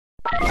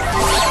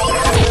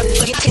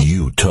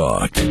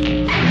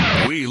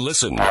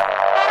listen.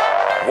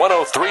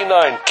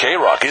 1039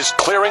 K-Rock is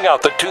clearing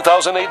out the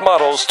 2008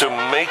 models to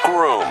make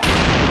room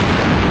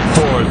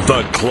for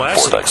the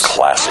classics.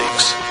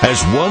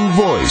 As one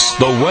voice,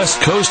 the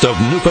west coast of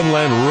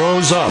Newfoundland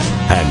rose up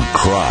and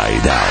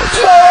cried out,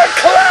 "More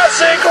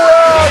classic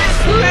rock,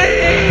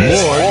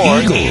 please!" More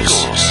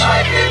Eagles.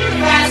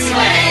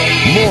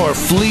 More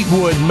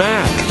Fleetwood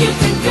Mac. You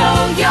can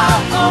go your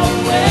own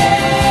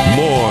way.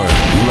 More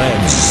Led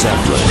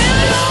Zeppelin.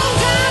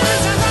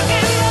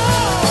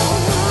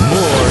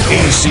 More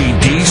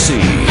AC/DC.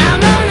 I'm on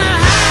the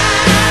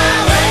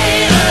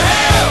highway to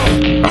hell.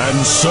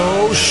 And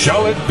so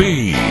shall it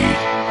be.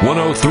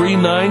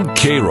 1039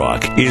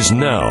 K-Rock is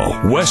now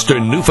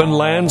Western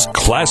Newfoundland's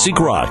classic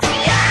rock.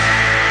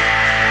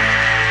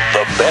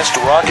 The best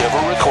rock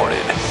ever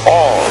recorded,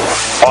 all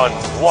on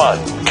one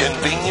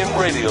convenient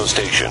radio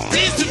station.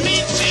 Nice to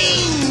meet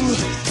you.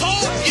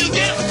 Hope you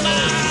get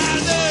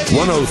mine.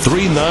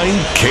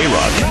 1039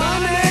 K-Rock.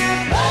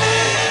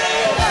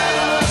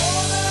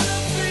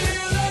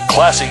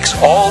 Classics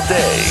all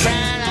day.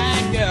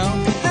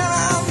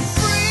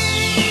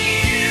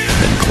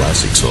 And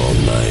classics all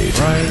night.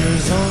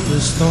 Riders on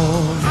the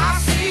storm. I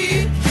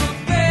see the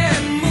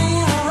bad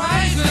moon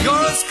rising.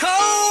 You're as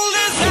cold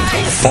as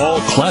ice.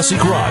 All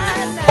classic rock,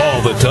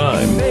 all the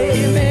time.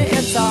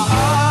 It's all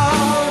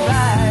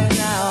right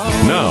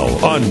now. Now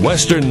on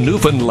Western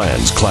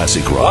Newfoundland's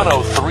classic rock.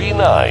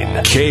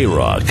 1039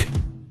 K-Rock.